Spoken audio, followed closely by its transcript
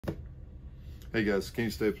Hey guys, Kenny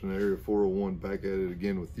Stapleton, Area 401, back at it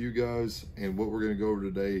again with you guys. And what we're going to go over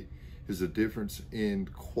today is the difference in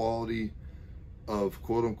quality of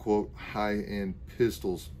quote-unquote high-end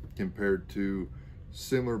pistols compared to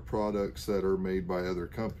similar products that are made by other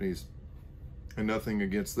companies. And nothing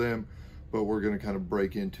against them, but we're going to kind of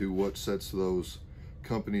break into what sets those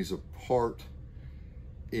companies apart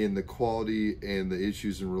in the quality and the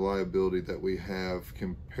issues and reliability that we have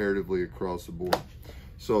comparatively across the board.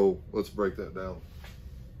 So let's break that down.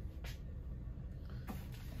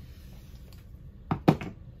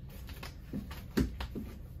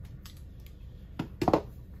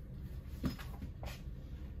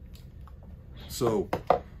 So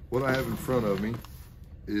what I have in front of me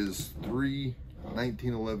is three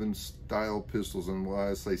 1911 style pistols, and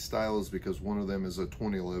why I say style is because one of them is a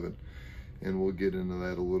 2011, and we'll get into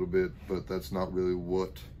that a little bit, but that's not really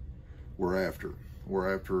what we're after.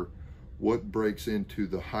 We're after what breaks into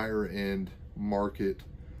the higher end market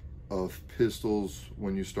of pistols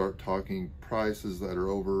when you start talking prices that are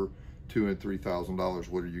over $2,000 and $3,000.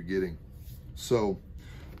 What are you getting? So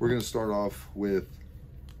we're going to start off with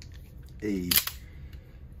this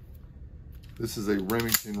is a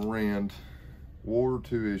Remington Rand World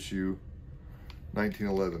War II issue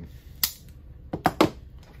 1911.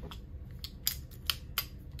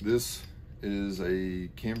 This is a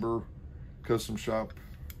Kimber Custom Shop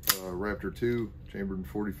Raptor 2, chambered in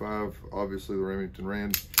 45. Obviously the Remington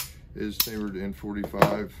Rand is chambered in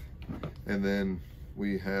 45. And then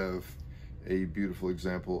we have a beautiful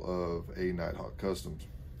example of a Nighthawk Custom.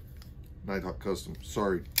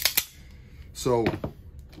 Sorry. So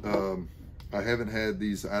I haven't had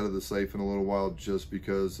these out of the safe in a little while just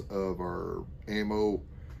because of our ammo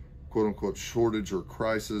quote-unquote shortage or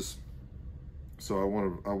crisis. So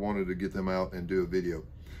I wanted to get them out and do a video.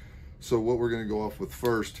 So what we're going to go off with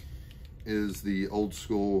first is the old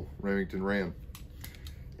school Remington Rand.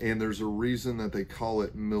 And there's a reason that they call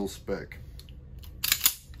it mil spec.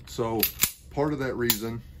 So part of that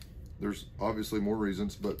reason, there's obviously more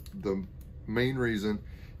reasons, but the main reason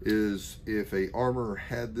is if a armorer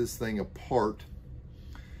had this thing apart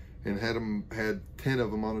and had 10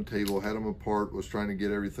 of them on a table, had them apart, was trying to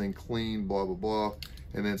get everything clean, blah, blah, blah,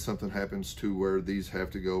 and then something happens to where these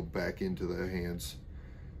have to go back into the hands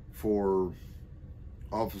for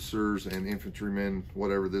officers and infantrymen,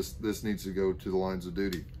 whatever, this needs to go to the lines of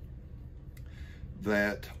duty.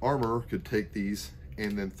 That armorer could take these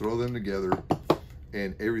and then throw them together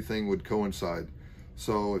and everything would coincide.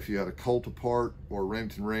 So if you had a Colt apart or a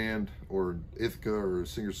Remington Rand or Ithaca or a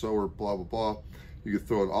Singer Sower, blah, blah, blah, you could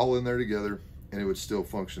throw it all in there together and it would still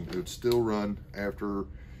function. It would still run after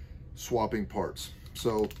swapping parts.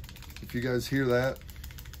 So if you guys hear that,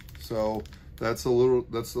 so that's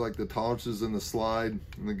like the tolerances in the slide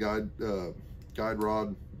and the guide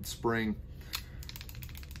rod spring.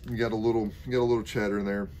 You got a little chatter in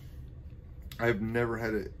there. I've never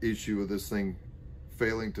had an issue with this thing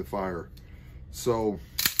failing to fire. So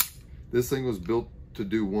this thing was built to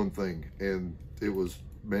do one thing, and it was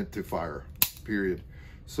meant to fire, period.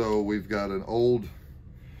 So we've got an old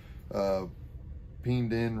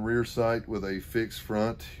peened in rear sight with a fixed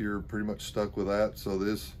front. You're pretty much stuck with that. So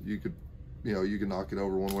this, you can knock it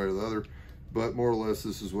over one way or the other, but more or less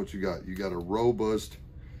this is what you got. You got a robust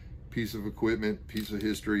piece of equipment, piece of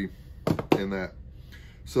history in that.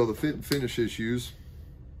 So the fit and finish issues,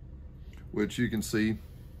 which you can see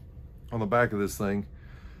on the back of this thing,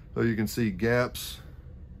 so you can see gaps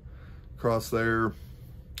across there.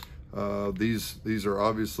 These are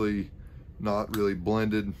obviously not really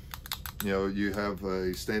blended. You know, you have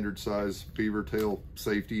a standard size beaver tail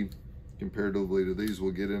safety comparatively to these.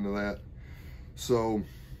 We'll get into that. So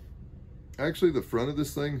actually the front of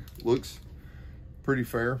this thing looks pretty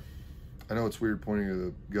fair. I know it's weird pointing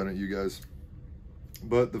a gun at you guys,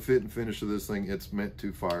 but the fit and finish of this thing, it's meant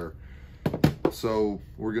to fire. So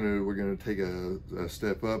we're gonna take a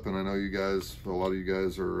step up, and I know you guys, a lot of you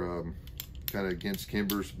guys are kind of against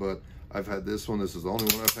Kimbers, but I've had this one. This is the only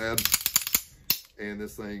one I've had, and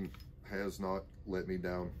this thing has not let me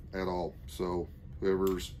down at all. So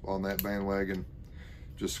whoever's on that bandwagon,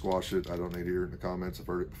 just squash it. I don't need to hear it in the comments. I've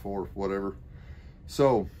heard it before, whatever.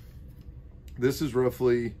 So this is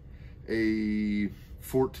roughly a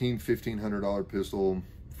 $1,400–1,500 pistol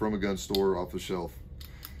from a gun store off the shelf.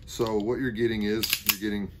 So what you're getting is, you're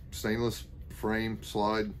getting stainless frame,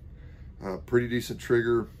 slide, pretty decent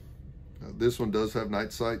trigger. This one does have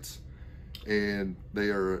night sights, and they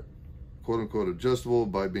are quote-unquote adjustable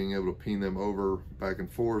by being able to peen them over back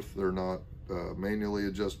and forth. They're not manually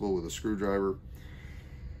adjustable with a screwdriver,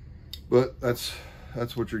 but that's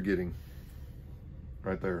what you're getting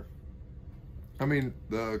right there. I mean,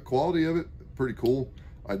 the quality of it, pretty cool.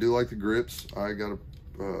 I do like the grips. I got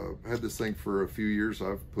had this thing for a few years.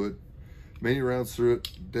 I've put many rounds through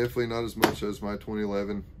it. Definitely not as much as my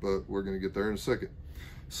 2011, but we're going to get there in a second.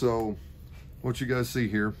 So what you guys see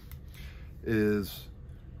here is,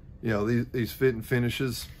 you know, these fit and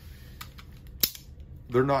finishes.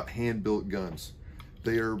 They're not hand-built guns.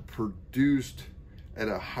 They are produced at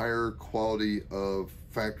a higher quality of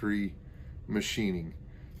factory machining.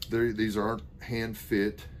 These aren't hand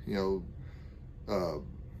fit, you know,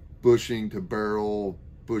 bushing to barrel,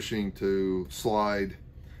 bushing to slide,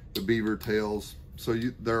 the beaver tails. So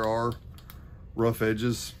there are rough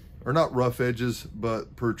edges, or not rough edges,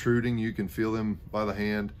 but protruding. You can feel them by the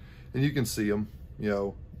hand and you can see them, you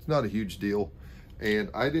know, it's not a huge deal. And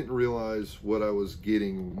I didn't realize what I was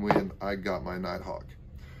getting when I got my Nighthawk.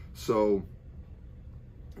 So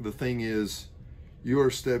the thing is, you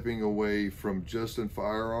are stepping away from just a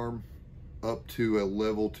firearm up to a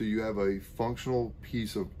level to you have a functional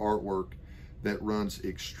piece of artwork that runs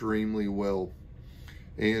extremely well.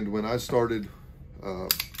 And when I started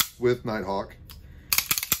with Nighthawk,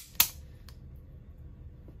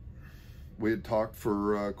 we had talked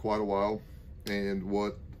for quite a while, and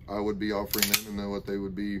what I would be offering them and then what they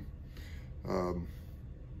would be, you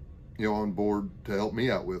know, on board to help me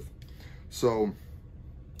out with. So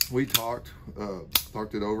we talked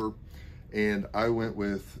it over, and I went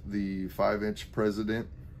with the 5-inch President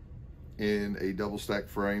in a double stack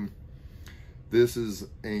frame. This is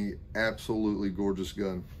a absolutely gorgeous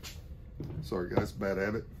gun. Sorry guys, bad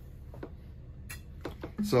habit.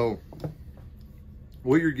 So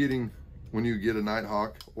what you're getting when you get a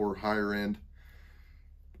Nighthawk or higher end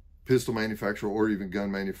pistol manufacturer or even gun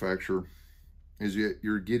manufacturer is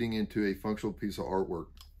you're getting into a functional piece of artwork.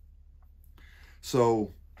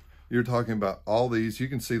 So you're talking about all these, you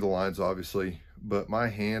can see the lines obviously, but my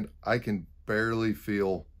hand, I can barely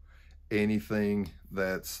feel anything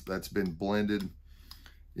that's been blended,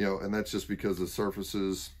 you know, and that's just because the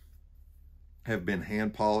surfaces have been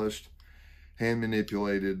hand polished, hand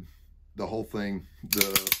manipulated, the whole thing.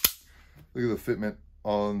 Look at the fitment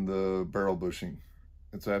on the barrel bushing.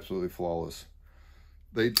 It's absolutely flawless.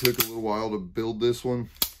 They took a little while to build this one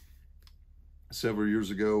several years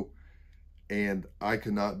ago, and I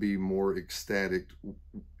could not be more ecstatic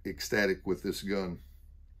with this gun.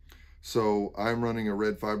 So I'm running a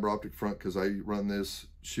red fiber optic front because I run this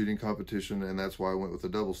shooting competition, and that's why I went with a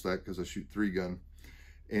double stack, because I shoot 3-gun.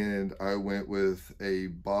 And I went with a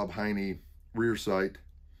Bob Heine rear sight.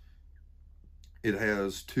 It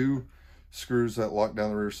has 2 screws that lock down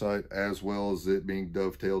the rear sight, as well as it being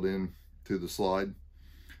dovetailed in to the slide.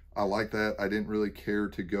 I like that. I didn't really care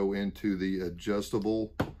to go into the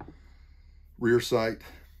adjustable rear sight,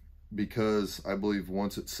 because I believe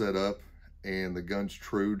once it's set up and the gun's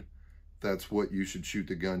trued, that's what you should shoot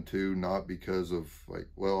the gun to, not because of like,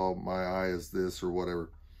 well, my eye is this or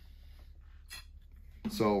whatever.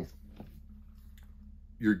 So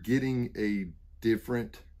you're getting a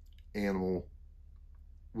different animal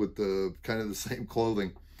with the kind of the same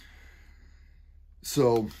clothing.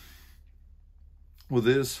 So with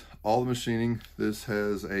this, all the machining, this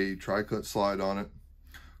has a tri-cut slide on it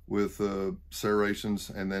with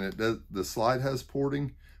serrations, and then it does, the slide has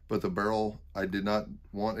porting, but the barrel, I did not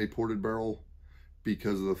want a ported barrel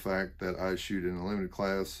because of the fact that I shoot in a limited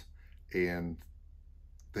class and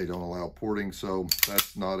they don't allow porting, so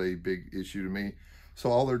that's not a big issue to me. So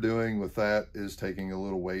all they're doing with that is taking a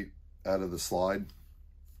little weight out of the slide.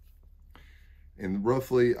 And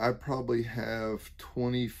roughly, I probably have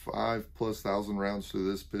 25,000+ rounds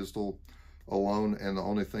to this pistol alone, and the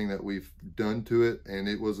only thing that we've done to it, and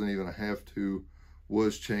it wasn't even a have to,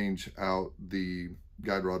 was change out the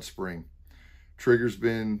guide rod spring. Trigger's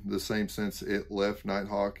been the same since it left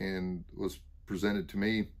Nighthawk and was presented to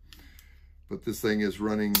me, but this thing is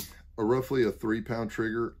running roughly a 3-pound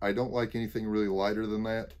trigger. I don't like anything really lighter than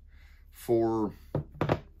that for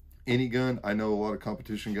any gun. I know a lot of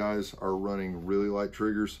competition guys are running really light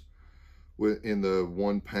triggers in the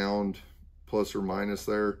 1 pound plus or minus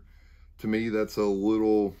there. To me, that's a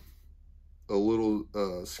little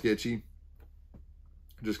sketchy,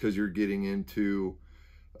 just because you're getting into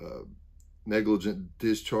negligent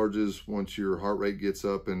discharges once your heart rate gets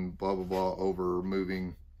up and blah blah blah over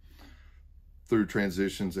moving through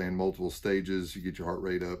transitions and multiple stages. You get your heart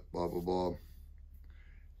rate up, blah blah blah,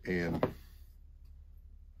 and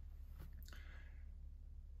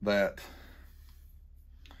that.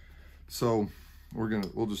 So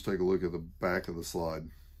we'll just take a look at the back of the slide.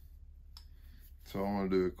 So I want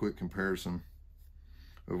to do a quick comparison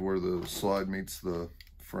of where the slide meets the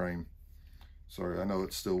frame. Sorry, I know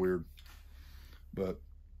it's still weird, but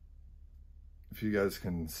If you guys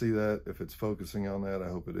can see that, if it's focusing on that, I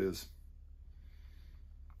hope it is.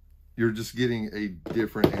 You're just getting a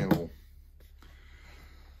different animal.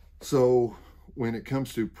 So when it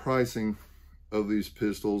comes to pricing of these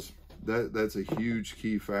pistols, that's a huge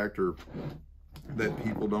key factor that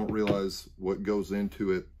people don't realize what goes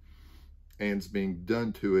into it and is being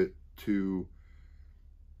done to it to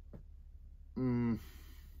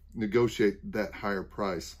negotiate that higher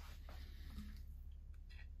price.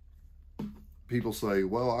 People say,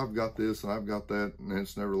 well, I've got this and I've got that, and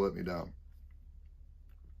it's never let me down.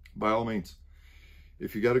 By all means,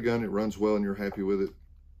 if you got a gun, it runs well and you're happy with it,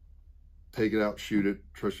 take it out, shoot it,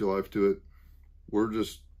 trust your life to it. We're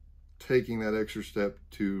just taking that extra step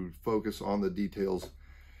to focus on the details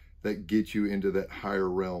that get you into that higher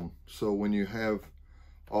realm. So when you have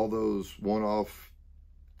all those one-off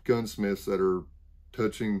gunsmiths that are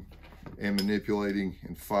touching and manipulating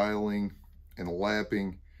and filing and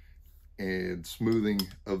lapping and smoothing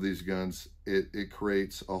of these guns, it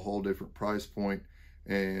creates a whole different price point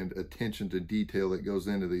and attention to detail that goes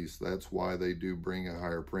into these. That's why they do bring a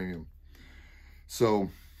higher premium. So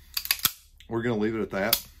we're going to leave it at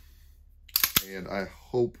that, and I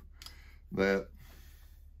hope that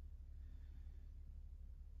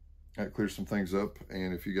clears some things up.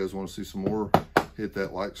 And if you guys want to see some more, hit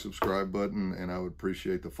that like, subscribe button, and I would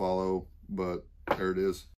appreciate the follow. But there it is.